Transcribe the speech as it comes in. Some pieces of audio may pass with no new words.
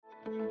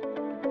Hey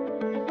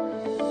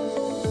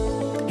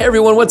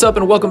everyone, what's up,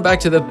 and welcome back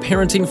to the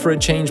Parenting for a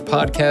Change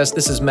podcast.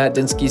 This is Matt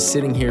Dinsky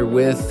sitting here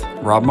with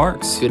Rob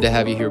Marks. Good to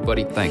have you here,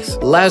 buddy. Thanks.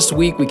 Last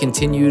week, we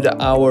continued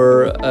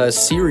our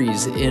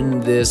series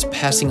in this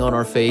Passing on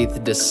Our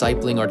Faith,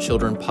 Discipling Our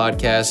Children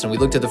podcast, and we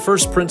looked at the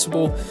first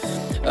principle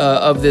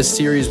of this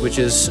series, which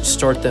is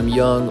start them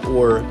young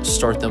or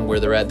start them where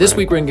they're at. This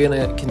week, we're going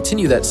to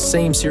continue that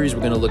same series.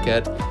 We're going to look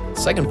at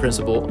second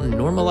principle,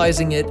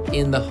 normalizing it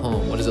in the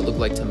home. What does it look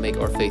like to make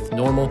our faith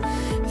normal?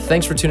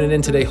 Thanks for tuning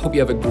in today. Hope you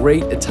have a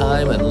great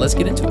time, and let's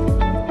get into it.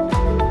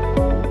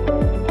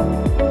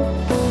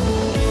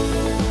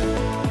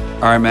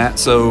 All right, Matt.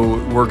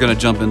 So we're going to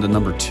jump into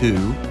number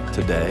 2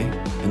 today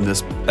in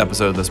this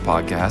episode of this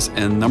podcast.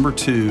 And number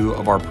 2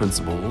 of our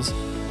principles,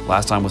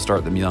 last time was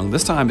start them young.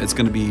 This time it's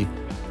going to be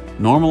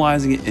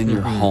normalizing it in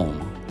your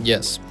home.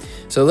 Yes.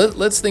 So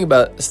let's think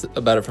about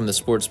it from the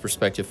sports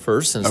perspective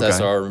first, since that's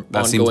our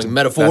ongoing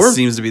metaphor. That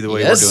seems to be the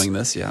way we're doing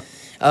this, yeah.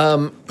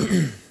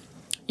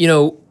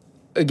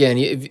 Again,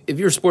 if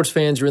you're sports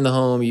fans, you're in the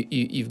home,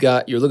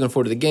 you're looking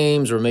forward to the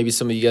games, or maybe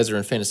some of you guys are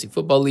in fantasy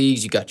football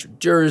leagues, you got your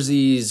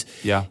jerseys,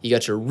 you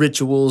got your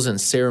rituals and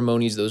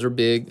ceremonies. Those are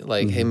big.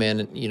 Like, hey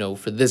man,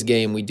 for this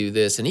game we do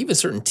this. And even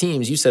certain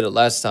teams, you said it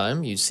last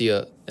time, you see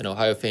an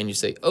Ohio fan, you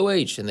say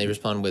OH, and they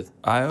respond with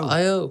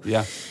IO.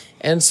 Yeah.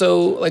 And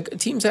so, like,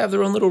 teams have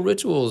their own little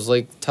rituals,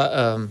 like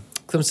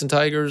Clemson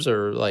Tigers,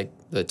 or like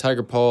the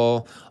Tiger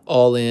Paw,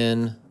 All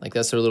In, like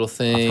that's their little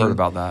thing. I've heard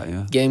about that,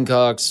 yeah.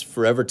 Gamecocks,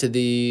 Forever to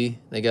Thee,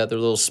 they got their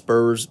little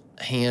Spurs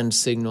hand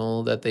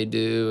signal that they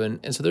do.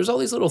 And so there's all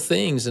these little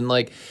things. And,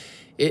 like,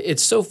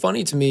 it's so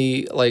funny to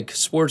me, like,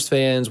 sports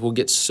fans will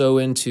get so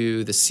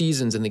into the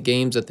seasons and the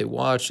games that they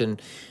watch. And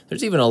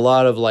there's even a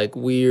lot of, like,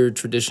 weird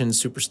traditions,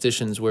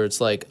 superstitions where it's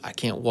like, I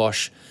can't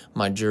wash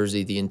my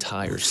jersey the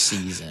entire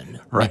season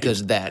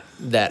because that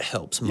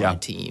helps my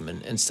team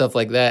and stuff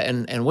like that.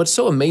 And what's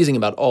so amazing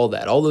about all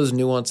that, all those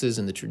nuances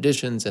and the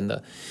traditions and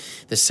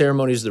the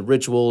ceremonies, the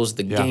rituals,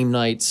 the game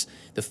nights,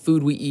 the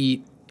food we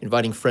eat,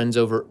 inviting friends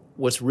over,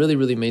 what's really,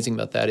 really amazing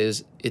about that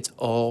is it's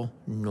all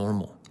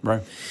normal.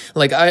 Right.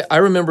 Like, I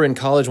remember in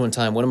college one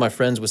time, one of my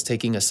friends was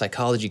taking a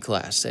psychology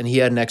class, and he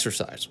had an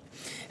exercise.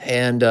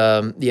 And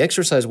the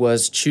exercise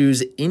was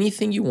choose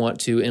anything you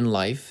want to in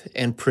life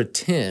and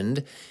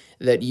pretend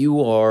that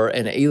you are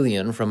an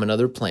alien from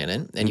another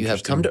planet, and you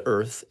have come to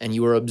Earth, and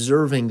you are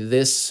observing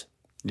this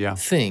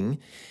thing,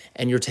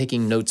 and you're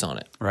taking notes on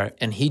it. Right.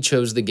 And he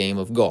chose the game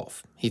of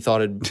golf. He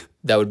thought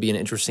that would be an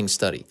interesting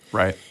study.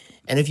 Right.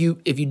 And if you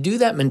do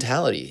that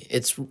mentality,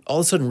 it's all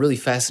of a sudden really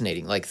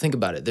fascinating. Like, think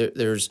about it.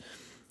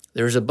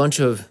 There's a bunch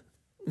of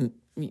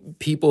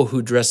people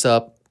who dress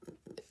up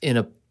in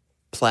a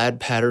plaid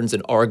patterns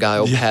and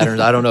argyle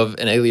patterns. I don't know if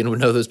an alien would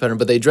know those patterns,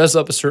 but they dress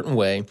up a certain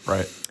way.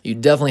 Right. You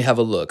definitely have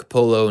a look,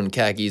 polo and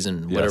khakis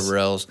and whatever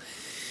else.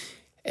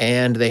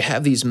 And they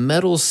have these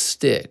metal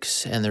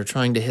sticks, and they're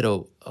trying to hit a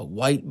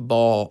white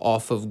ball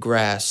off of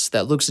grass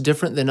that looks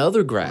different than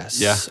other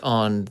grass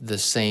on the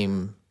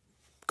same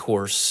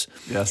course.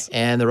 Yes.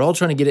 And they're all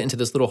trying to get it into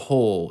this little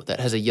hole that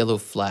has a yellow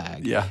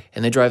flag. Yeah.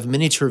 And they drive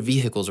miniature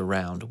vehicles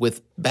around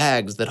with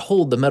bags that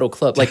hold the metal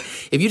club. Like,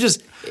 if you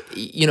just,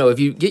 if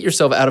you get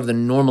yourself out of the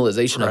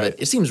normalization of it,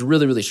 it seems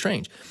really, really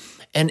strange.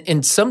 And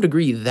in some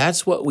degree,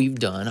 that's what we've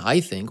done, I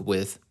think,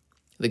 with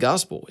the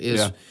gospel,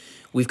 is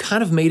we've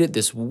kind of made it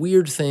this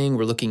weird thing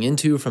we're looking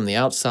into from the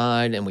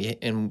outside,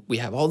 and we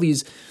have all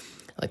these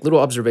like little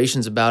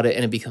observations about it,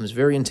 and it becomes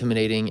very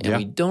intimidating, and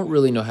we don't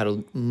really know how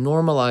to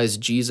normalize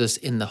Jesus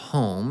in the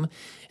home.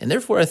 And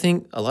therefore, I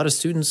think a lot of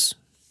students,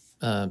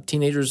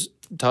 teenagers,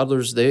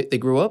 toddlers, they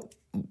grow up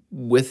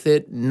with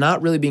it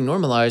not really being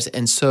normalized,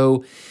 and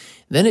so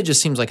then it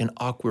just seems like an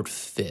awkward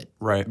fit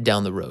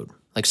down the road.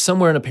 Like,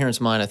 somewhere in a parent's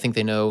mind, I think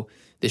they know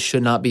this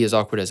should not be as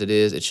awkward as it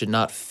is. It should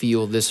not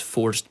feel this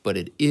forced, but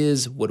it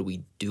is. What do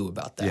we do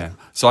about that? Yeah.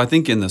 So I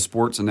think in the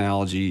sports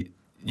analogy,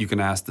 you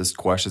can ask this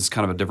question. It's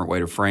kind of a different way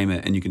to frame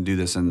it, and you can do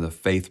this in the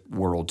faith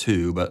world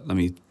too, but let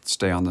me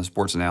stay on the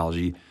sports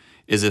analogy,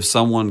 is if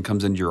someone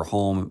comes into your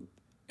home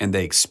and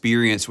they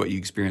experience what you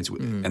experience,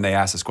 and they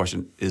ask this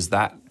question, is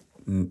that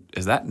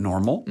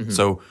normal?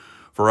 So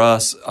for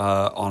us,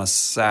 on a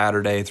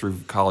Saturday through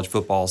college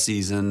football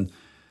season,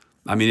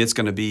 I mean, it's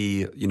going to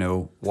be,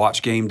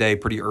 watch game day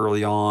pretty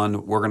early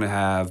on. We're going to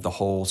have the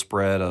whole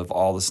spread of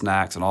all the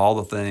snacks and all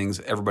the things.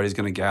 Everybody's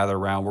going to gather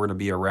around. We're going to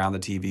be around the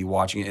TV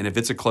watching it. And if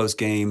it's a close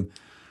game,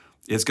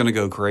 it's going to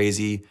go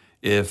crazy.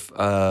 If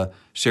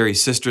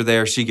Sherry's sister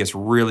there, she gets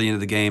really into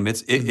the game,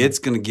 it's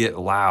going to get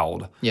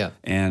loud. Yeah.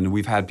 And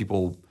we've had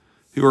people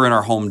who are in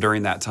our home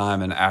during that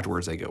time, and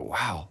afterwards they go,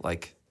 wow,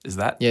 like, is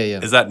that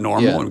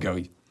normal? Yeah. And we go,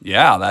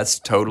 yeah, that's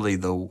totally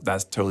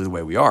the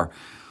way we are.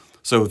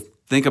 So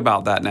think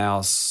about that now,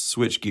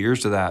 switch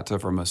gears to that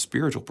from a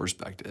spiritual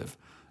perspective.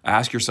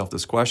 Ask yourself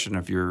this question.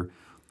 If you're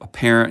a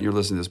parent, you're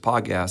listening to this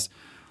podcast,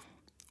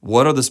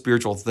 what are the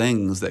spiritual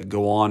things that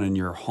go on in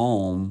your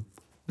home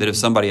that if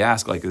somebody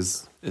asks, like,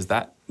 is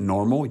that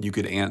normal? You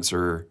could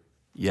answer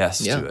yes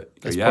to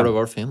it. That's part of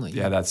our family.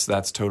 Yeah,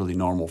 that's totally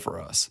normal for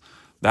us.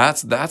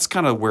 That's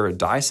kind of where it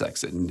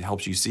dissects it and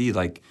helps you see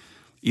like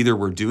either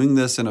we're doing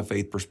this in a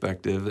faith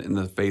perspective in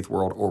the faith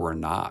world or we're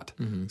not.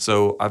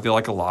 So I feel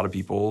like a lot of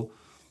people,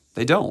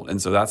 they don't.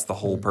 And so that's the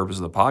whole purpose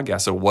of the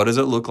podcast. So what does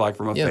it look like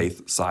from a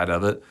faith side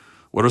of it?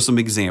 What are some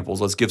examples?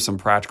 Let's give some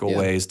practical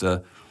ways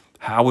to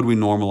how would we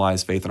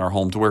normalize faith in our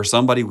home to where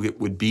somebody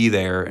would be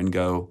there and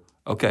go,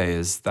 okay,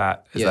 is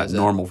that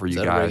normal for you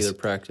guys? A regular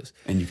practice?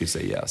 And you could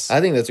say yes. I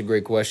think that's a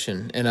great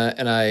question. And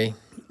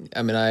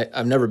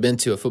I've never been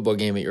to a football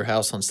game at your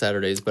house on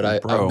Saturdays, but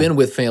I've been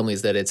with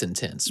families that it's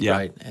intense,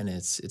 right? And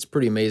it's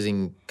pretty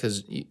amazing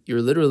because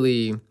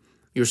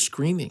you're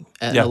screaming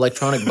at an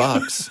electronic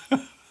box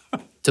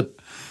to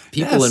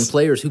people and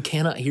players who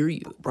cannot hear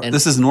you. And,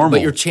 this is normal.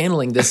 But you're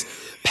channeling this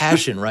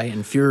passion, right,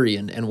 and fury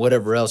and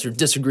whatever else. You're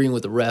disagreeing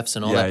with the refs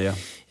and all that. Yeah.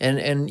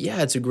 And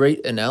it's a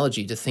great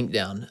analogy to think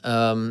down.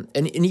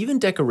 And even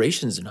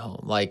decorations in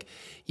home. Like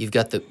you've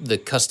got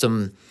the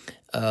custom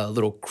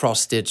little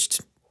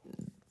cross-stitched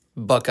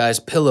Buckeyes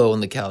pillow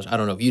on the couch. I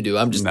don't know if you do.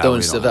 I'm just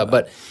throwing stuff out.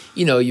 But,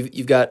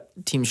 you've got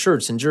team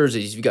shirts and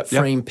jerseys. You've got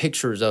framed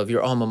pictures of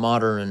your alma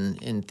mater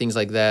and things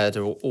like that,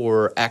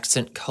 or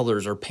accent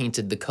colors or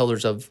painted the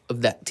colors of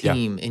that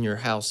team in your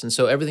house. And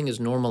so everything is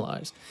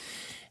normalized.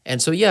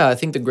 And so, I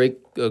think a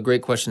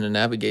great question to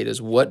navigate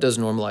is what does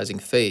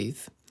normalizing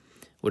faith,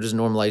 what does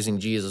normalizing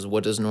Jesus,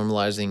 what does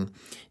normalizing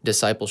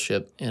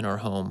discipleship in our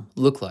home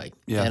look like?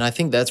 Yeah. And I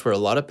think that's where a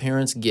lot of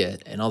parents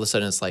get, and all of a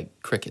sudden it's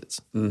like crickets.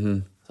 Mm-hmm.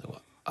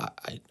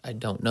 I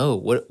don't know.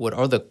 What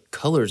are the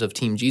colors of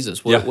Team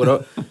Jesus?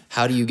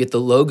 How do you get the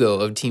logo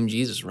of Team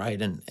Jesus, right?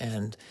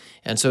 And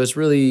so it's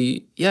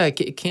really,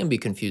 it can be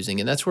confusing.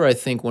 And that's where I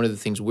think one of the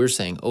things we're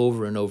saying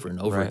over and over and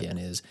over again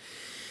is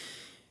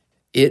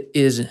it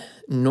is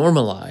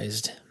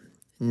normalized,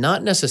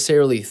 not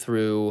necessarily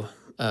through,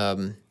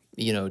 trying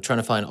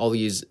to find all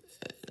these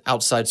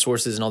outside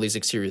sources and all these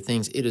exterior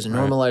things. It is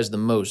normalized the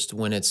most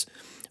when it's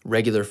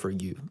regular for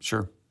you.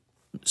 Sure.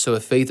 So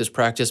if faith is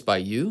practiced by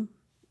you,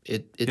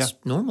 it's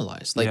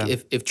normalized. Like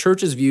if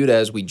church is viewed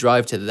as we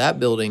drive to that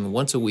building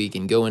once a week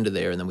and go into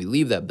there and then we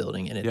leave that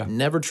building and it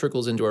never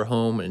trickles into our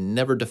home and it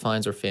never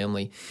defines our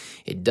family,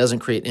 it doesn't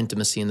create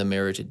intimacy in the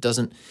marriage, it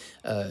doesn't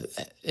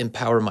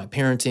empower my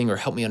parenting or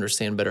help me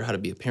understand better how to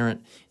be a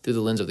parent through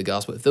the lens of the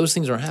gospel. If those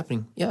things aren't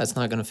happening, it's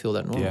not going to feel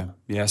that normal.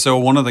 Yeah. So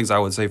one of the things I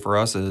would say for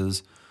us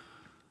is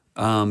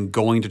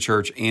going to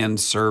church and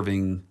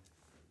serving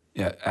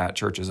at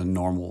church is a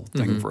normal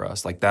thing for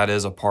us. Like that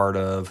is a part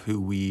of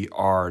who we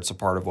are. It's a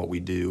part of what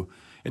we do.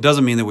 It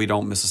doesn't mean that we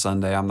don't miss a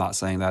Sunday. I'm not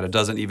saying that. It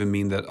doesn't even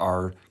mean that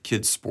our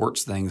kids'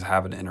 sports things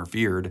haven't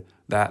interfered.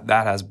 That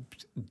has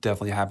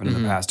definitely happened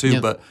in the past too.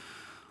 Yeah.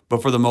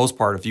 But for the most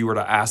part, if you were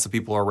to ask the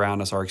people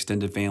around us, our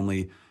extended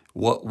family,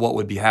 what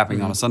would be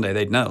happening on a Sunday,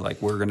 they'd know.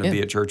 Like we're going to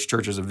be at church.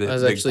 Church is a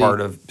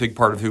big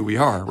part of who we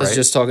are. Right? I was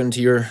just talking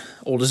to your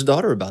oldest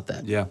daughter about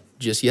that. Yeah.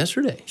 Just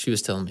yesterday, she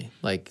was telling me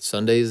like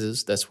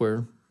Sundays that's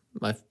where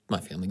my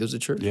family goes to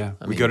church. Yeah,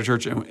 we go to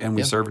church and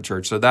we serve at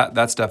church. So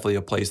that's definitely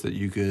a place that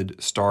you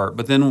could start.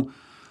 But then,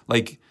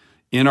 like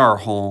in our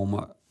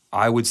home,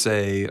 I would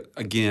say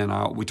again,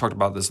 we talked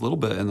about this a little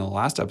bit in the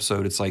last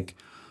episode. It's like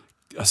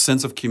a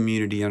sense of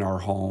community in our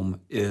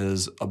home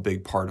is a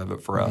big part of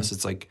it for us.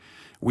 It's like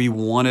we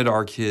wanted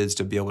our kids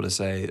to be able to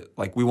say,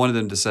 like we wanted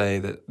them to say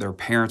that their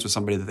parents were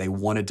somebody that they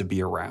wanted to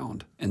be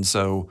around, and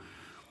so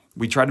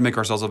we try to make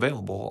ourselves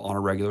available on a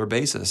regular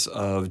basis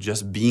of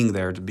just being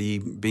there, to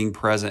being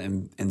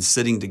present and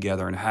sitting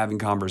together and having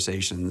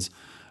conversations.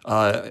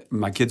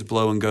 My kids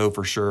blow and go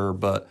for sure,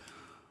 but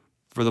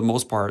for the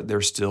most part,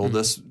 there's still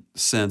this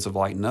sense of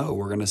like, no,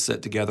 we're going to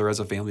sit together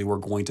as a family. We're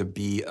going to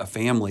be a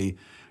family.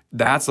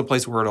 That's the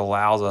place where it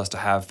allows us to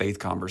have faith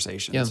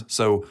conversations. Yeah.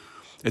 So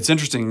it's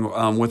interesting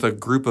with a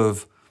group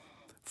of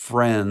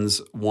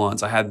friends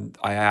once, I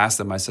asked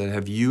them, I said,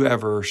 have you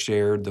ever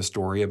shared the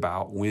story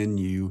about when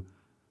you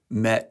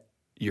met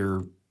if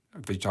you're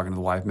talking to the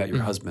wife, met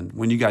your husband,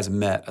 when you guys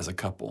met as a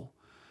couple?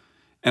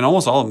 And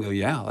almost all of them go,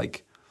 yeah.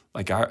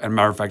 As a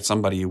matter of fact,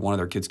 one of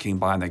their kids came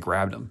by and they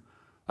grabbed him.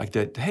 Like,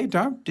 hey,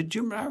 did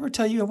you ever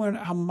tell you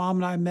how Mom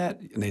and I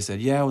met? And they said,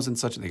 yeah, it was in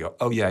such, and they go,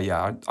 oh,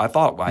 yeah. I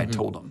thought I had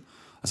told them.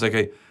 I said,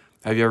 okay,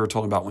 have you ever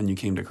told them about when you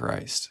came to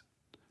Christ?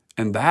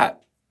 And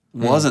that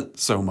wasn't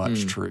so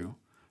much true.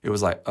 It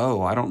was like,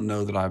 oh, I don't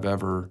know that I've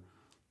ever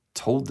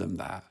told them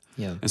that.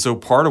 Yeah. And so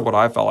part of what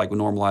I felt like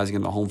normalizing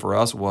in the home for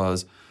us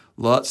was,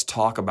 let's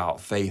talk about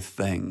faith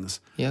things.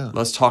 Yeah.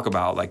 Let's talk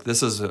about, like,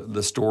 this is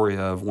the story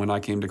of when I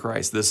came to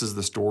Christ. This is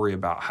the story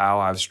about how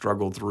I've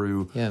struggled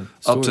through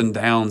ups and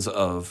downs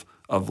of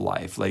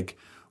life. Like,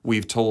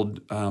 we've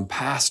told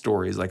past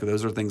stories. Like,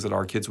 those are things that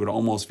our kids would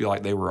almost feel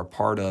like they were a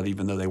part of,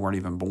 even though they weren't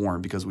even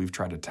born, because we've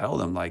tried to tell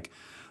them, like,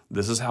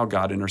 this is how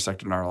God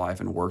intersected in our life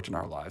and worked in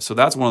our lives. So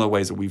that's one of the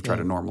ways that we've tried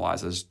to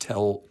normalize is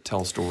tell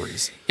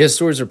stories. Yeah,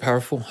 stories are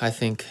powerful, I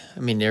think. I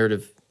mean,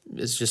 narrative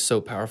is just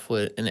so powerful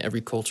in every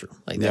culture.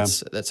 Like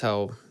that's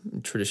how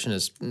tradition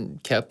is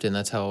kept, and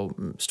that's how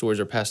stories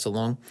are passed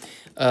along.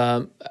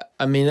 I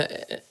mean,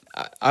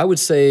 I would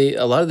say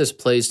a lot of this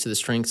plays to the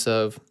strengths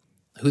of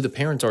who the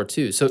parents are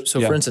too. So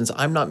for instance,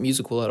 I'm not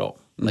musical at all.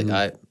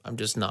 Like I'm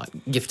just not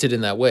gifted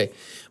in that way.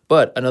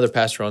 But another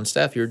pastor on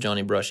staff here,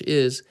 Johnny Brush,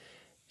 is,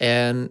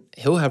 and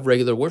he'll have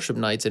regular worship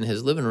nights in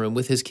his living room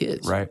with his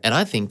kids. Right. And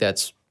I think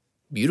that's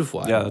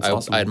beautiful. Yeah, that's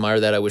awesome. I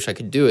admire that. I wish I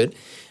could do it.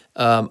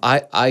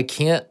 I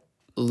can't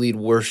lead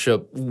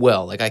worship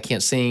well. Like I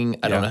can't sing.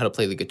 I don't know how to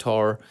play the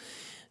guitar.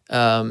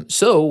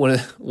 So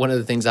one of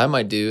the things I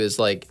might do is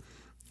like,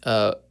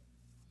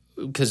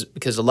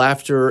 because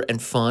laughter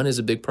and fun is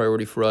a big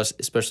priority for us,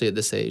 especially at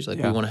this age. Like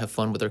we want to have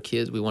fun with our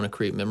kids. We want to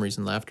create memories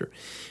and laughter.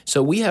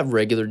 So we have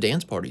regular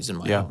dance parties in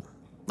my home,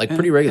 like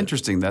pretty regular.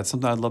 Interesting. That's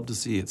something I'd love to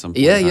see at some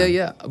point.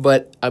 Yeah.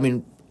 But I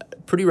mean,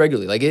 pretty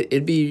regularly. Like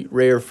it'd be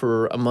rare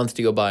for a month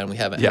to go by and we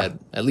haven't had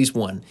at least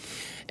one.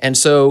 And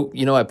so,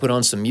 I put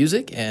on some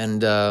music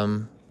and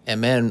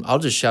man, I'll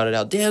just shout it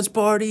out, dance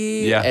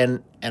party. Yeah.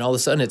 And all of a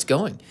sudden it's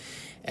going.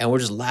 And we're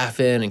just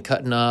laughing and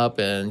cutting up,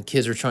 and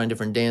kids are trying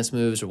different dance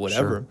moves or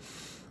whatever.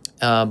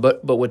 Sure.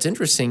 But what's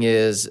interesting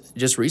is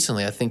just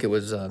recently, I think it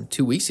was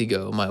 2 weeks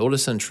ago, my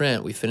oldest son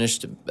Trent, we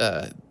finished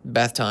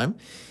bath time,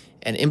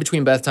 and in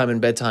between bath time and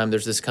bedtime,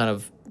 there's this kind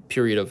of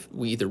period of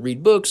we either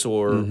read books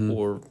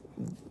or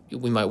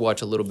we might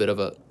watch a little bit of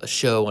a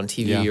show on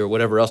TV or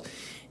whatever else.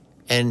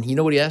 And you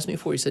know what he asked me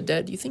for? He said,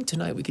 "Dad, do you think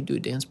tonight we could do a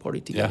dance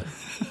party together?"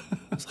 Yeah.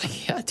 I was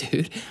like, "Yeah,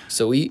 dude."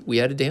 So we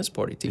had a dance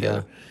party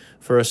together. Yeah.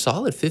 For a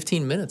solid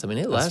 15 minutes. I mean,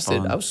 it lasted.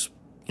 Fun. I was,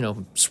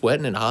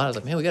 sweating and hot. I was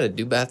like, man, we got to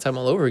do bath time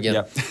all over again.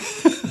 Yep.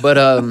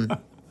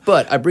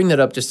 But I bring that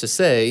up just to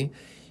say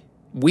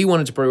we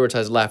wanted to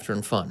prioritize laughter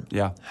and fun.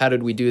 Yeah. How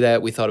did we do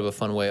that? We thought of a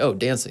fun way. Oh,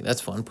 dancing.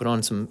 That's fun. Put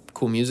on some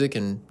cool music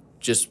and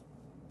just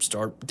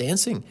start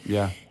dancing.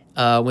 Yeah.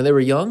 When they were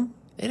young,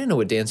 they didn't know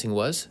what dancing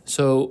was.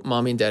 So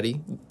mommy and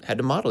daddy had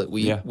to model it.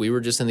 We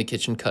were just in the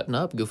kitchen cutting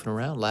up, goofing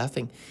around,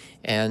 laughing.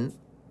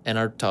 And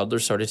our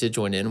toddlers started to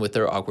join in with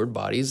their awkward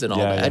bodies and all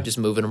that, just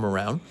moving them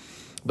around.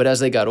 But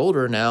as they got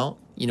older now,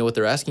 what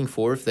they're asking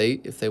for, if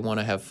they want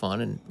to have fun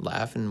and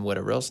laugh and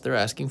whatever else, they're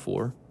asking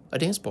for a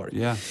dance party.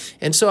 Yeah.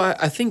 And so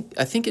I think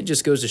it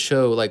just goes to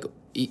show, like,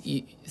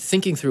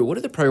 thinking through what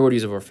are the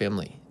priorities of our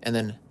family, and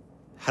then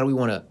how do we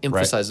want to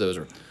emphasize those,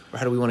 or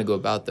how do we want to go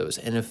about those?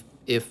 And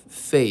if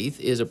faith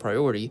is a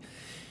priority,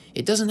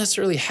 it doesn't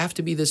necessarily have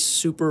to be this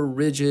super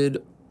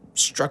rigid,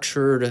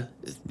 structured,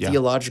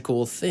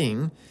 theological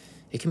thing.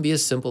 It can be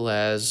as simple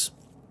as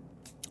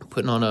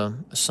putting on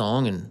a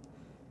song and,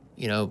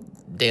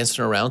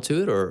 dancing around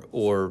to it,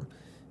 or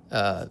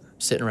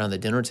sitting around the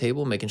dinner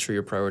table, making sure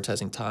you're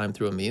prioritizing time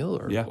through a meal,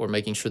 or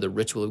making sure the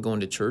ritual of going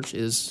to church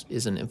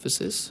is an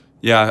emphasis.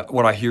 Yeah,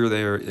 what I hear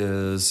there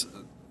is,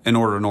 in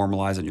order to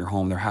normalize it in your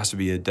home, there has to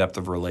be a depth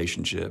of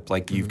relationship.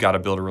 Like you've got to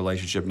build a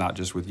relationship not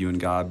just with you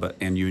and God,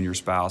 and you and your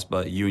spouse,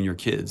 but you and your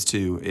kids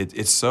too.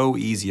 It's so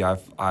easy,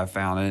 I've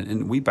found it,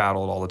 and we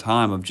battle it all the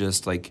time of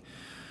just like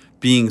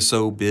being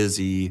so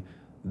busy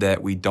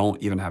that we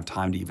don't even have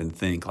time to even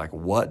think, like,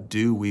 what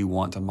do we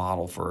want to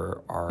model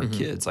for our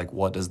kids? Like,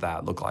 what does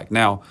that look like?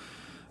 Now,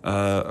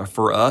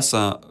 for us,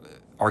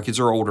 our kids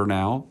are older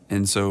now,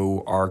 and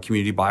so our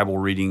community Bible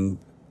reading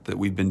that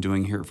we've been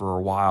doing here for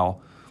a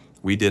while,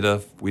 we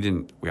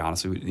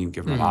honestly didn't even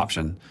give them an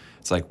option.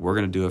 It's like, we're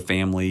going to do a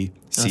family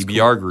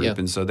CBR group,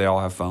 and so they all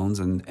have phones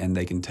and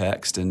they can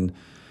text, and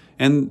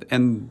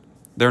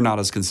they're not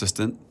as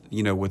consistent,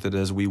 with it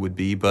as we would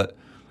be, but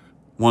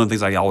one of the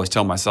things I always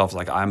tell myself is,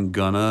 like, I'm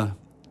gonna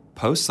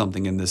post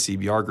something in this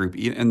CBR group,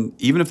 and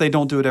even if they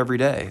don't do it every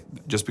day,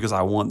 just because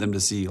I want them to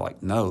see,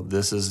 like, no,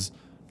 this is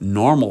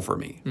normal for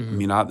me. I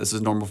mean, this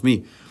is normal for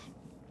me.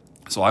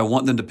 So I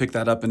want them to pick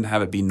that up and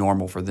have it be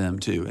normal for them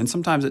too. And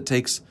sometimes it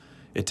takes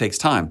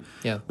time.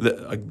 Yeah.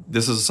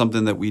 This is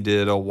something that we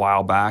did a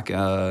while back.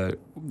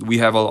 We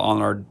have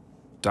on our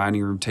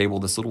dining room table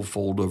this little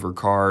fold-over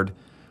card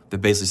that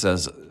basically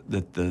says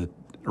that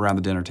around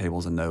the dinner table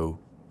is a no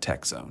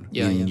tech zone.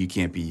 You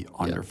can't be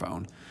on your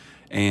phone.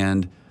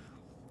 And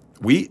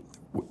when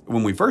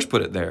we first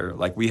put it there,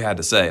 like, we had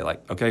to say,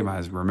 like, okay,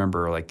 guys,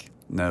 remember, like,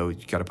 no,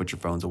 you got to put your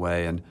phones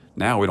away. And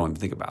now we don't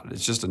even think about it.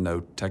 It's just a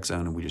no tech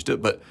zone, and we just do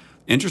it. But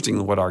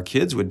interestingly, what our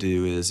kids would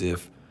do is,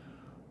 if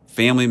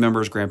family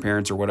members,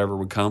 grandparents, or whatever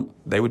would come,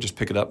 they would just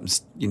pick it up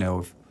and,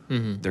 if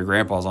their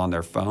grandpa's on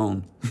their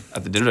phone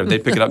at the dinner table,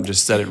 they'd pick it up and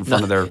just set it in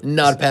front of their...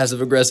 Not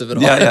passive-aggressive at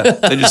all. Yeah.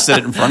 They just set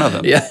it in front of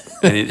them. Yeah.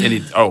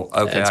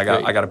 Okay, I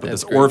got to put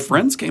That's this. great. Or if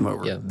friends came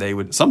over, they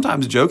would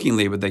sometimes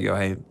jokingly, but they go,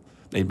 hey,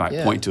 they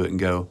might point to it and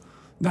go,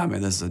 no,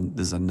 man, this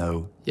is a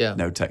no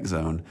tech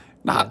zone.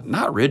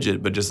 Not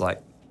rigid, but just like,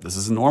 this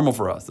is normal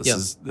for us.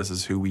 This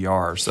is who we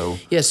are. So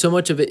so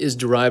much of it is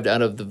derived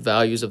out of the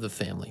values of the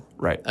family.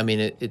 Right. I mean,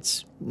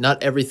 it's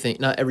not everything.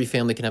 Not every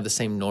family can have the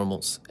same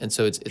normals, and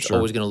so it's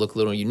always going to look a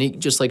little unique.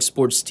 Just like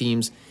sports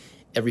teams,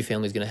 every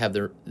family is going to have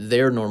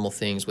their normal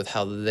things with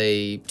how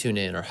they tune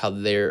in or how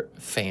they're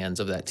fans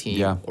of that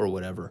team or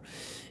whatever.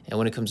 And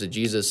when it comes to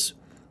Jesus,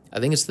 I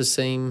think it's the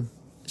same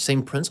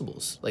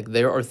principles. Like,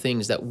 there are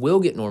things that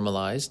will get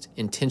normalized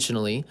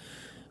intentionally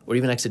or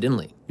even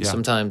accidentally. Yeah.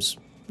 Sometimes,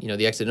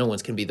 the accidental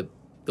ones can be the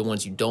the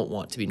ones you don't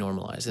want to be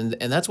normalized. And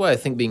that's why I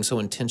think being so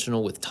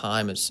intentional with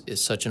time is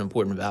such an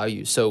important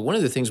value. So one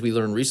of the things we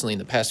learned recently in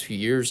the past few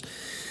years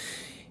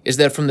is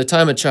that from the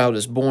time a child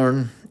is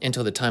born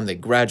until the time they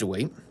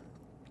graduate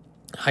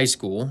high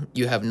school,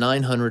 you have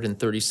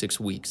 936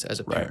 weeks as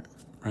a parent.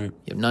 Right.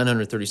 You have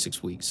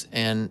 936 weeks.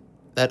 And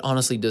that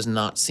honestly does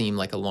not seem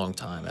like a long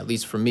time. At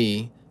least for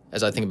me,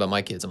 as I think about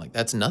my kids, I'm like,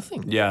 that's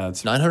nothing. Yeah.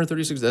 It's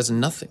 936, that's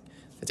nothing.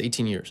 That's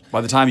 18 years.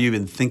 By the time you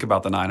even think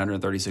about the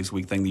 936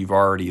 week thing,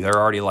 they're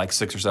already like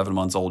 6 or 7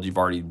 months old.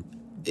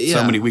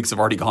 So many weeks have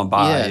already gone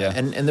by. Yeah.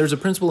 And there's a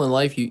principle in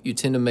life, you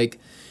tend to make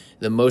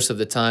the most of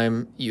the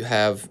time you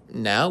have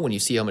now when you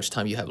see how much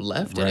time you have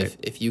left. Right. And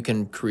if you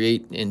can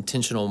create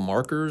intentional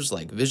markers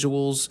like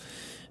visuals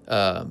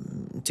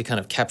to kind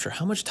of capture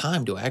how much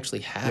time do I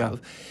actually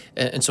have.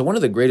 Yeah. And so one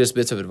of the greatest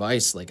bits of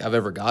advice like I've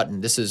ever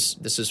gotten, this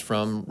is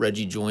from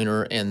Reggie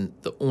Joiner and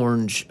the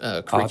Orange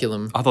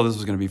curriculum. I thought this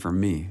was going to be from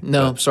me.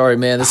 No, sorry,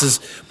 man. This is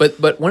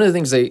but one of the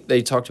things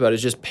they talked about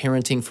is just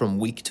parenting from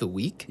week to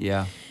week.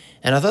 Yeah.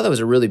 And I thought that was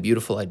a really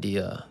beautiful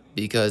idea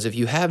because if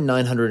you have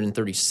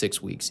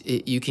 936 weeks,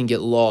 you can get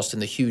lost in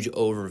the huge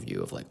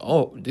overview of like,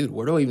 oh, dude,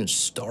 where do I even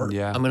start?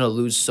 Yeah. I'm going to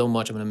lose so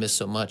much. I'm going to miss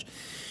so much.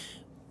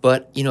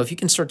 But, if you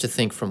can start to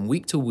think from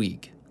week to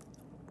week,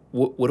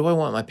 what do I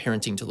want my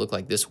parenting to look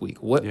like this week?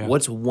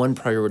 What's one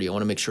priority I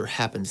want to make sure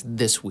happens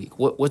this week?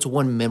 What's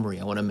one memory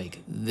I want to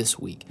make this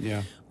week?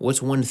 Yeah.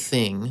 What's one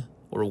thing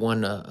or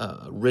one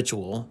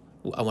ritual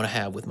I want to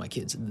have with my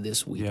kids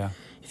this week? Yeah.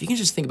 If you can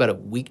just think about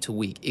it week to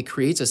week, it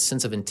creates a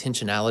sense of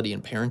intentionality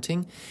in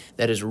parenting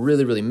that is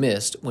really, really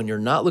missed when you're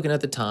not looking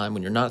at the time,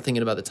 when you're not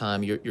thinking about the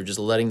time, you're just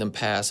letting them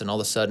pass, and all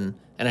of a sudden,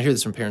 and I hear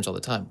this from parents all the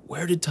time,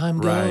 where did time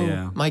go? Right,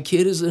 yeah. My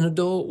kid is an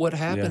adult, what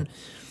happened? Yeah.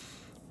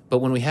 But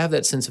when we have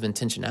that sense of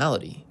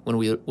intentionality, when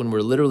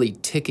we're literally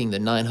ticking the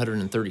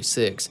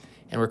 936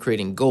 and we're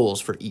creating goals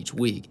for each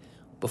week,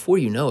 before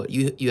you know it,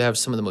 you have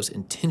some of the most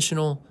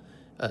intentional,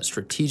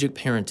 strategic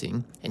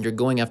parenting, and you're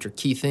going after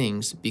key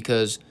things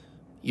because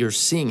you're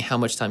seeing how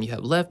much time you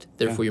have left,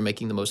 therefore you're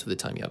making the most of the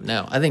time you have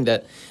now. I think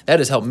that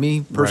has helped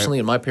me personally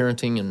in my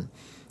parenting and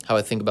how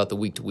I think about the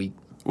week to week.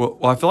 Well,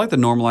 I feel like the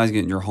normalizing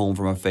it in your home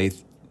from a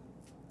faith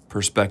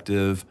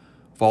perspective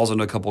falls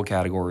into a couple of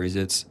categories.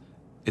 It's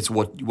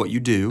what you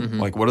do,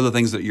 like what are the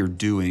things that you're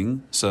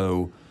doing.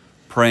 So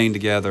praying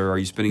together, are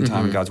you spending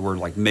time in God's Word?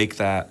 Like make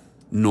that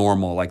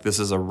normal. Like this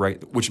is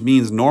which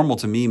means normal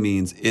to me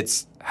means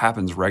it's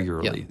happens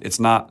regularly. Yep. It's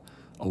not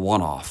a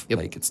one-off. Yep.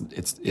 Like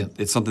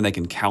it's something they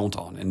can count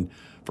on. And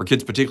for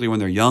kids, particularly when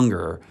they're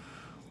younger,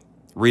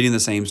 reading the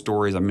same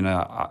stories. I mean,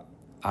 I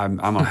don't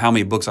know how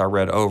many books I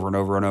read over and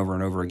over and over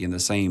and over again, the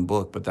same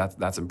book, but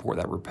that's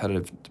important. That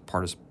repetitive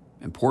part is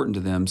important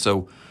to them.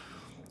 So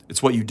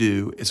it's what you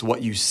do, it's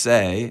what you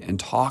say and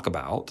talk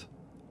about.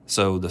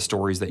 So the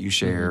stories that you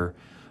share,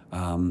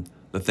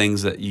 the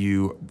things that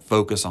you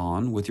focus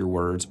on with your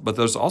words. But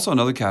there's also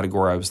another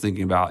category I was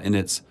thinking about, and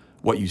it's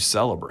what you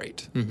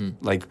celebrate.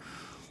 Like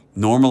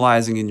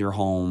normalizing in your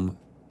home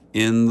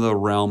in the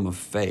realm of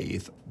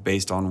faith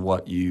based on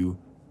what you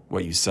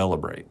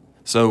celebrate.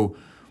 So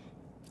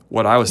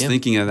what I was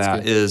thinking of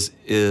that is,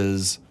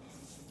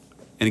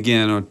 and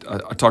again,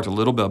 I talked a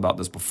little bit about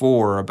this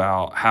before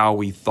about how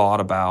we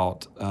thought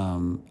about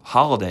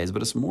holidays,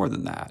 but it's more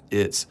than that.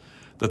 It's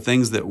the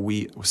things that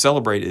we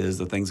celebrate is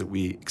the things that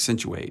we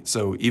accentuate.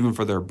 So even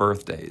for their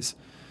birthdays,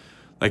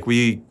 like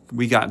we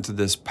got into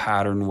this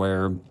pattern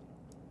where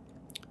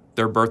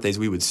their birthdays,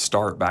 we would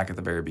start back at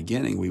the very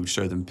beginning. We would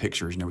show them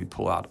pictures. We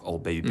pull out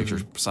old baby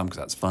pictures, some because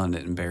that's fun.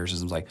 It embarrasses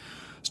them. Like,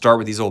 start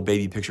with these old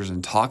baby pictures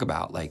and talk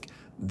about, like,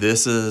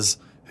 this is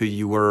who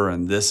you were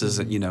and this is,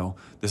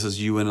 this is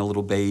you and a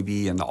little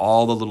baby and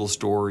all the little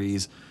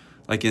stories.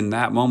 Like, in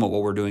that moment,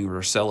 what we're doing,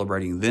 we're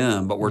celebrating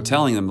them, but we're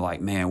telling them,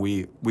 like, man,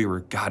 we were,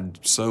 God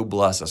so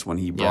blessed us when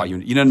He brought you.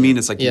 You know what I mean?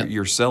 It's like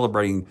you're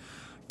celebrating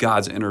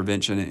God's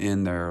intervention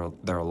in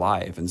their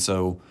life. And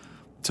so,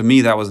 to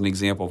me, that was an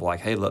example of like,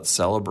 hey, let's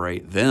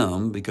celebrate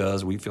them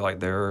because we feel like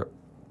they're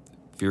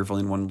fearfully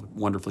and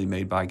wonderfully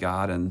made by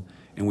God, and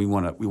we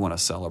want to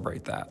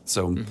celebrate that.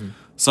 So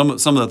some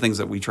of the things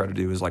that we try to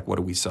do is like, what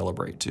do we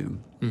celebrate too?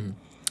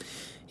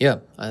 Yeah,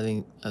 I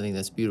think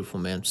that's beautiful,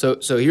 man.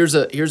 So here's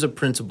a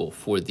principle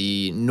for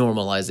the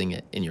normalizing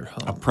it in your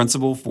home. A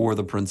principle for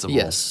the principle.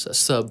 Yes, a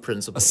sub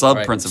principle. A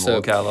sub principle.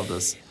 Right? So okay, I love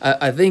this.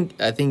 I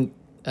think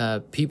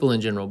people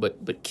in general,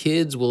 but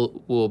kids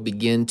will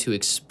begin to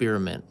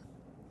experiment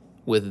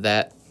with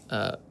that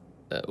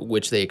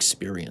which they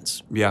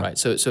experience. Yeah. Right.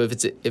 So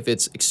if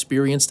it's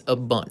experienced a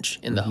bunch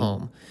in the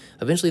home,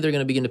 eventually they're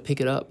going to begin to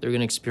pick it up. They're going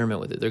to experiment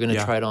with it. They're going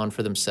to try it on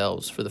for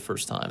themselves for the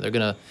first time. They're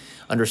going to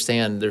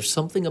understand there's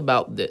something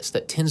about this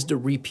that tends to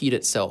repeat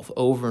itself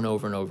over and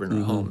over and over in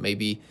our home.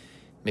 Maybe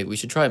we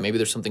should try it. Maybe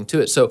there's something to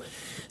it. So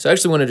I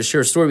actually wanted to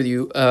share a story with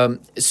you.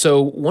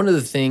 So one of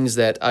the things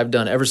that I've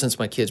done ever since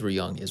my kids were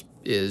young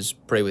is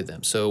pray with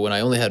them. So when I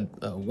only had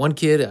one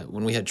kid,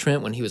 when we had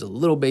Trent, when he was a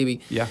little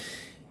baby,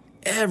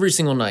 every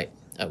single night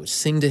I would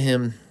sing to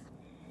him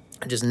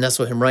I just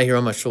nestle him right here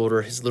on my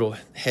shoulder, his little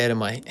head in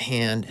my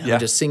hand. And I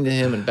just sing to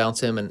him and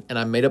bounce him. And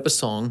I made up a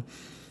song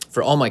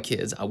for all my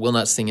kids. I will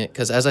not sing it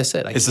because, as I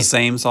said, it's the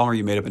same song, or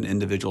you made up an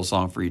individual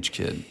song for each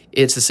kid?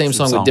 It's the same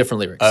song with different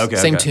lyrics.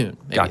 Same tune.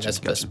 Maybe. Gotcha,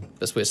 That's the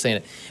best way of saying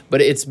it.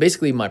 But it's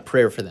basically my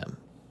prayer for them.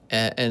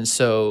 And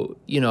so,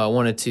 I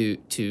wanted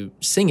to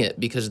sing it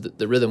because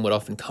the rhythm would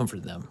often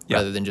comfort them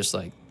rather than just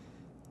like,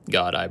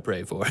 God, I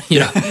pray for,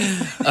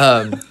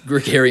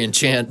 Gregorian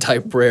chant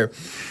type prayer.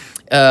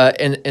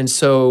 And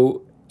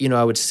so,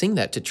 I would sing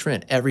that to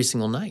Trent every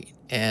single night.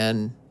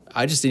 And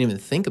I just didn't even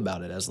think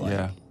about it as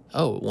like,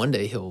 oh, one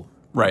day he'll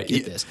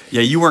get this.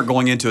 Yeah, you weren't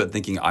going into it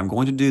thinking, I'm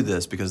going to do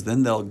this because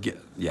then they'll get,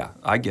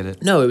 I get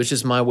it. No, it was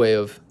just my way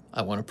of,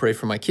 I want to pray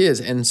for my kids.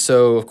 And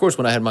so, of course,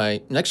 when I had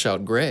my next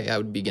child, Gray, I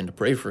would begin to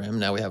pray for him.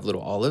 Now we have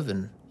little Olive,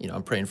 and,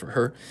 I'm praying for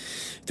her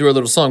through our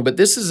little song. But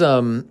this is,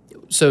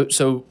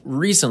 so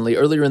recently,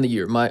 earlier in the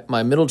year,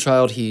 my middle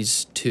child,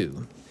 he's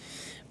 2.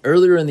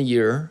 Earlier in the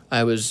year,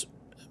 I was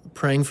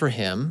praying for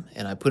him,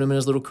 and I put him in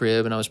his little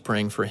crib, and I was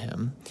praying for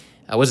him.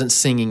 I wasn't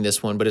singing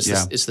this one, but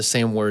it's the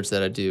same words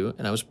that I do,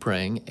 and I was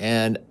praying,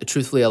 and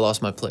truthfully, I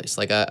lost my place.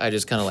 Like I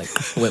just kind of like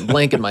went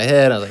blank in my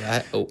head. I was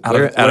like,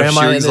 where am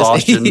I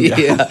in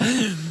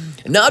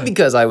this? Not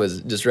because I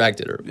was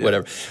distracted or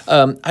whatever.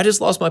 I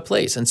just lost my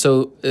place, and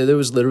so there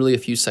was literally a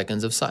few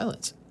seconds of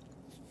silence,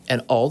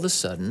 and all of a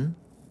sudden,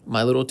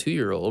 my little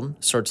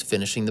 2-year-old starts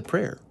finishing the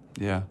prayer.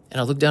 Yeah,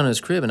 and I looked down in his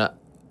crib, and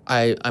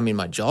I mean,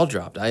 my jaw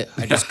dropped. I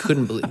just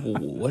couldn't believe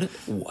what?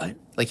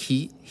 Like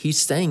he's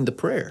saying the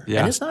prayer,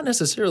 and it's not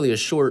necessarily a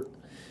short,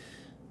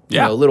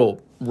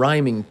 little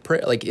rhyming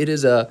prayer. Like it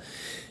is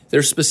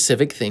there's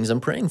specific things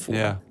I'm praying for,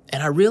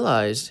 and I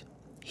realized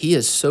he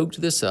has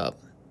soaked this up,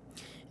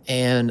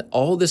 and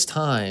all this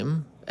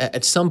time,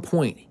 at some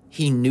point,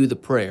 he knew the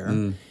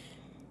prayer,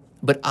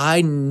 but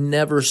I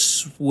never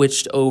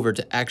switched over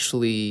to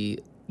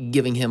actually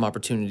giving him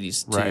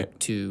opportunities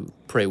to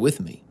pray with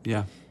me.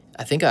 Yeah.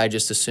 I think I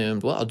just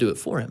assumed, well, I'll do it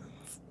for him,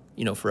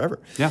 forever.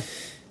 Yeah.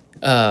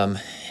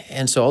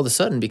 And so all of a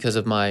sudden, because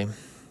of my,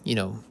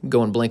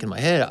 going blank in my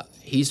head,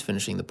 he's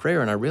finishing the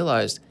prayer, and I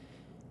realized,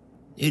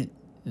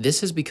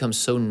 this has become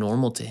so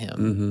normal to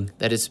him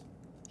that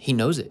he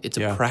knows it. It's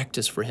a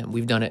practice for him.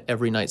 We've done it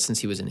every night since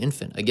he was an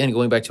infant. Again,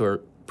 going back to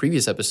our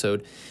previous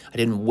episode, I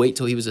didn't wait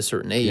till he was a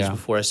certain age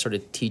before I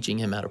started teaching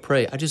him how to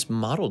pray. I just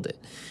modeled it.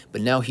 But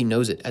now he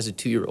knows it as a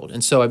 2-year-old.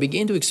 And so I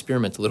began to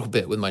experiment a little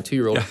bit with my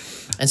 2-year-old. Yeah.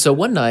 And so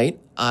one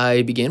night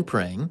I began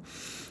praying,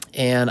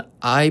 and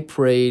I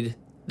prayed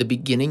the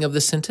beginning of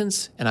the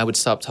sentence, and I would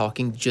stop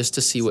talking just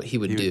to see what he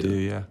would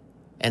do.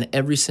 And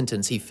every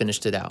sentence he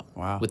finished it out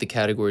with the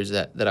categories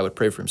that I would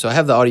pray for him. So I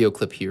have the audio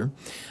clip here.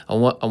 I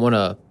want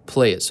to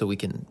play it so we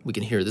can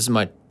hear it. This is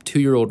my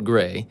 2-year-old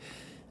Gray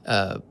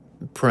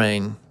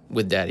praying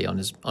with Daddy on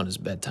his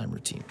bedtime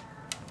routine.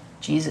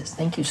 Jesus,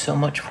 thank you so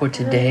much for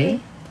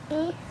today.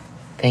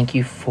 Thank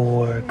you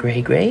for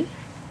Gray.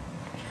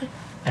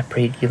 I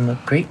pray you'd give him a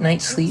great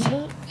night's sleep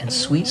and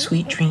sweet,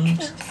 sweet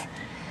dreams.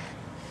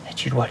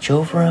 That you'd watch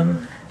over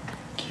him,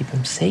 keep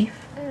him safe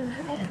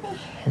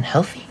and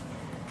healthy.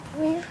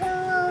 Breathing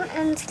well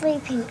and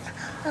sleeping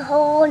the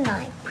whole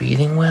night.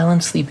 Breathing well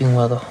and sleeping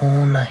well the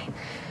whole night.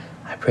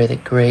 I pray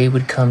that Gray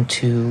would come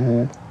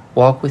to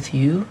walk with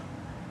you.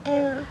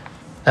 That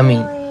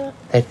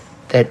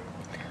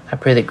I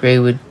pray that Gray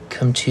would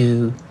come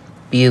to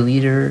be a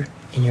leader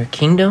in your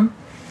kingdom.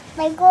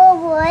 Like the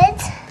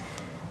woods.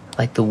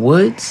 Like the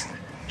woods,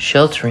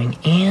 sheltering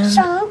and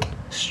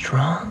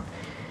strong.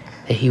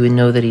 That he would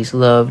know that he's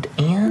loved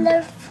and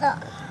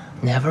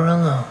never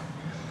alone.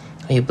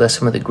 May you bless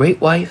him with a great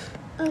wife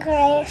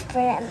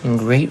and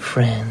great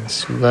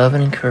friends who love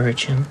and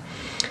encourage him.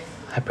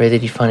 I pray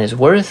that he'd find his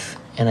worth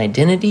and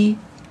identity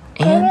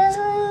and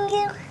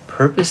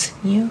purpose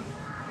in you.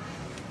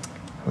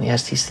 We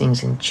ask these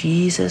things in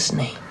Jesus'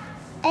 name.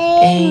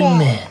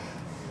 Amen.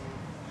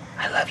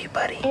 I love you,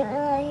 buddy. I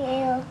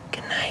love you.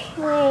 Good night.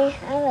 I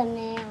love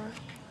you.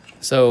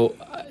 So,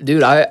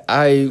 dude,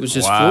 I was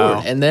just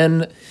floored. And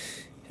then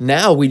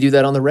now we do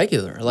that on the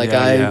regular. Like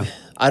I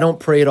don't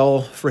pray at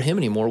all for him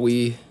anymore.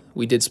 We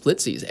did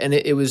splitsies, and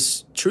it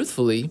was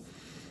truthfully,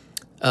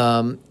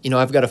 I've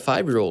got a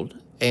 5-year-old,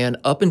 and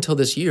up until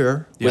this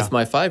year with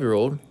my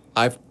 5-year-old,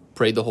 I've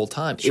prayed the whole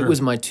time. Sure. It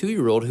was my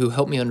 2-year-old who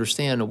helped me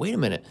understand, wait a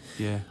minute,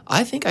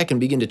 I think I can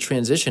begin to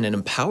transition and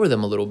empower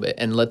them a little bit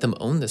and let them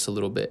own this a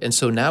little bit. And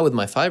so now with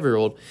my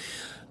 5-year-old,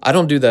 I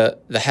don't do the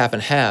half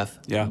and half,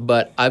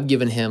 but I've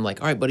given him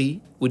like, all right,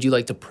 buddy, would you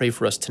like to pray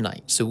for us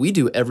tonight? So we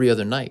do every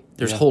other night.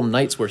 There's whole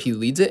nights where he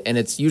leads it, and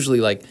it's usually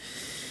like,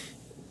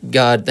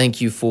 God,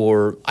 thank you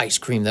for ice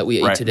cream that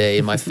we ate today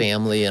and my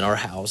family and our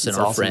house and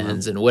our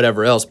friends and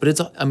whatever else. But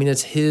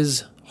it's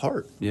his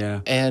heart.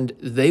 Yeah. And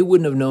they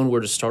wouldn't have known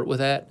where to start with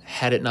that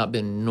had it not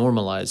been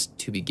normalized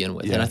to begin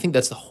with. Yeah. And I think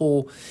that's the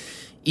whole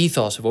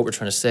ethos of what we're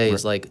trying to say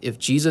is like, if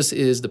Jesus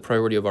is the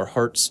priority of our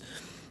hearts,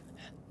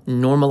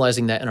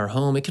 normalizing that in our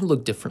home, it can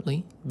look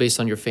differently based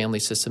on your family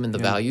system and the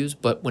values.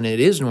 But when it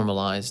is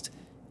normalized,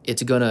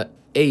 it's going to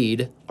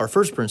aid our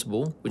first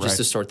principle, which is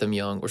to start them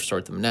young or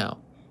start them now.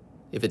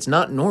 If it's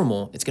not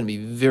normal, it's going to be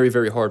very,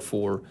 very hard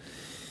for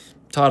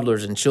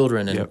toddlers and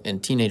children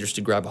and teenagers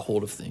to grab a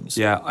hold of things.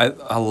 Yeah,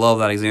 I love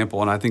that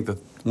example. And I think that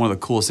one of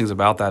the coolest things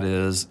about that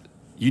is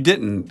you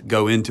didn't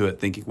go into it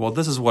thinking, well,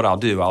 this is what I'll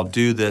do. I'll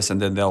do this,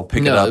 and then they'll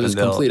pick it up. It was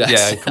and they'll, complete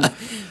accident.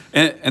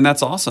 and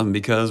that's awesome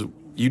because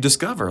you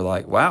discover,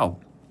 like, wow,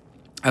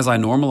 as I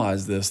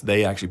normalize this,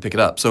 they actually pick it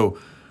up. So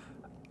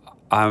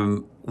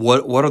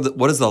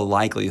what is the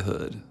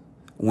likelihood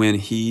when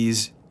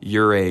he's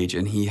your age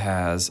and he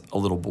has a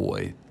little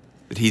boy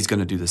that he's going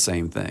to do the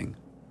same thing?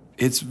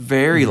 It's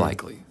very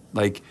likely.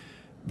 Like,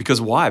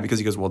 because why? Because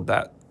he goes, well,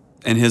 that,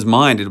 in his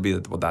mind, it'll be,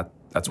 well,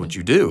 that's what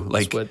you do.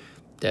 Like, that's what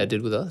Dad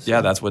did with us.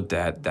 Yeah, that's what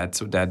Dad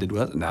did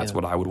with us, and that's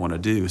what I would want to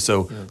do.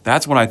 So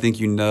that's when I think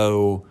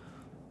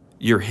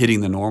you're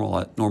hitting the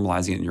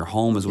normalizing it in your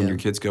home is when your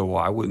kids go,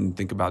 well, I wouldn't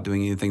think about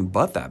doing anything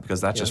but that because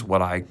that's just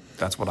what I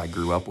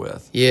grew up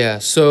with. Yeah.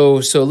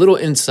 So a little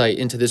insight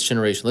into this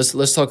generation.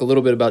 Let's talk a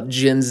little bit about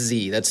Gen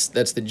Z. That's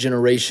the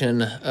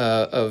generation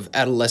of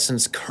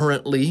adolescents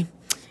currently.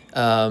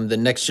 The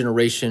next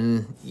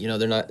generation,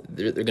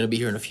 they're going to be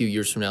here in a few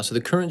years from now. So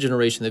the current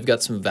generation, they've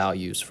got some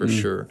values for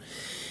sure.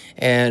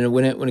 And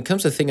when it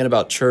comes to thinking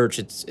about church,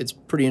 it's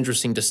pretty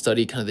interesting to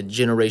study kind of the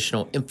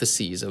generational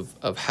emphases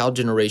of how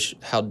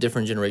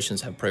different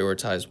generations have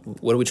prioritized.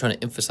 What are we trying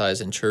to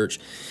emphasize in church?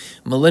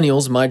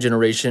 Millennials, my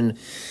generation,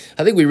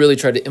 I think we really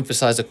tried to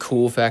emphasize a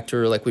cool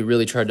factor. Like we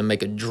really tried to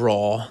make a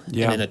draw and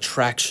an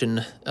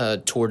attraction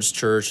towards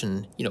church,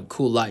 and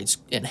cool lights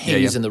and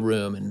haze in the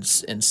room,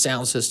 and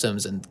sound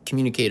systems and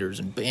communicators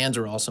and bands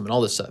are awesome and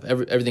all this stuff.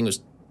 Everything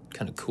was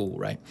kind of cool,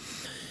 right?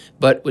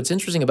 But what's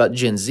interesting about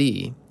Gen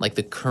Z, like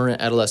the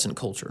current adolescent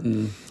culture,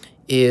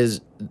 is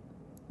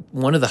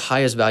one of the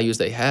highest values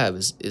they have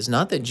is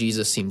not that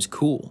Jesus seems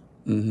cool.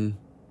 Mm-hmm.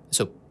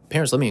 So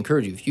parents, let me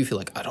encourage you, if you feel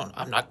like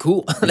I'm not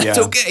cool, that's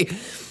okay.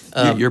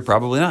 You're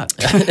probably not.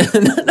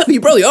 No,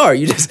 you probably are.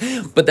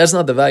 But that's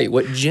not the value.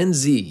 What Gen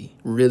Z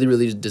really,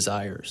 really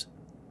desires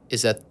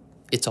is that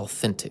it's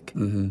authentic.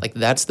 Mm-hmm. Like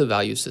that's the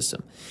value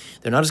system.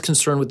 They're not as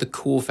concerned with the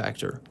cool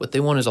factor. What they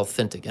want is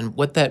authentic. And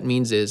what that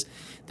means is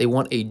they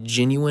want a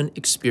genuine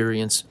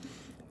experience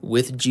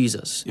with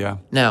Jesus. Yeah.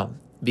 Now,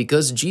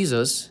 because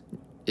Jesus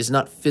is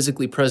not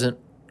physically present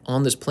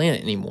on this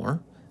planet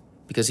anymore,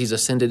 because he's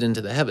ascended into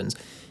the heavens,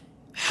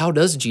 how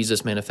does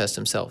Jesus manifest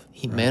himself?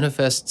 He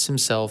manifests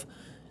himself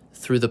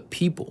through the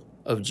people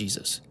of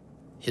Jesus.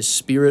 His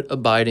Spirit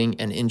abiding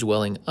and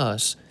indwelling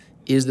us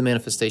is the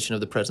manifestation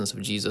of the presence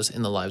of Jesus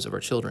in the lives of our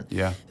children.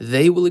 Yeah.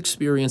 They will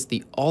experience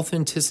the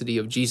authenticity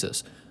of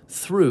Jesus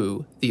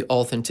through the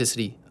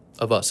authenticity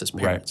of us as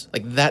parents.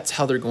 Right. Like that's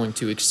how they're going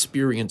to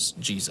experience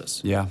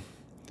Jesus. Yeah.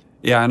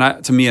 Yeah,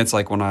 and to me, it's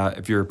like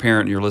if you're a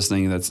parent and you're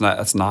listening, that's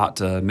not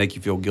to make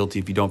you feel guilty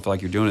if you don't feel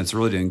like you're doing it. It's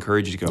really to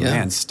encourage you to go,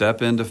 man,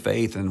 step into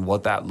faith and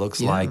what that looks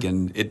like,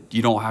 and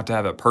you don't have to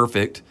have it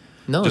perfect.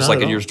 No, just not like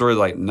at in your all. story,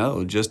 like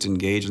just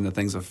engage in the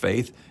things of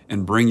faith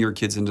and bring your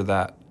kids into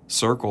that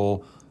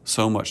circle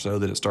so much so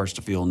that it starts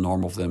to feel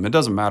normal for them. It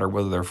doesn't matter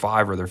whether they're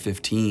 5 or they're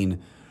 15.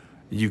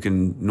 You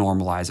can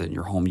normalize it in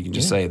your home. You can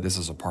just say this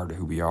is a part of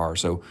who we are.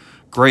 So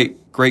great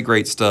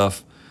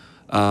stuff.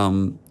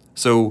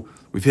 So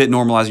we've hit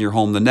normalizing your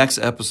home. The next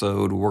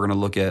episode, we're going to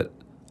look at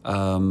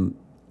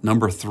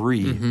number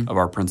 3 of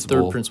our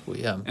principle. Third principle,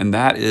 yeah. And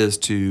that is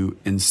to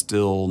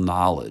instill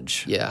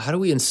knowledge. Yeah, how do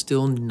we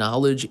instill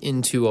knowledge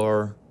into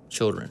our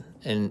children?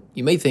 And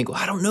you may think, well,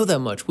 I don't know that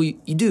much. Well,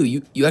 you do.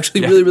 You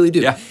actually really, really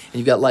do. Yeah. And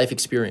you've got life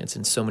experience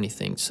in so many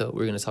things. So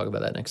we're going to talk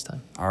about that next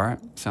time. All right.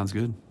 Sounds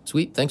good.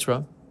 Sweet. Thanks,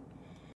 Rob.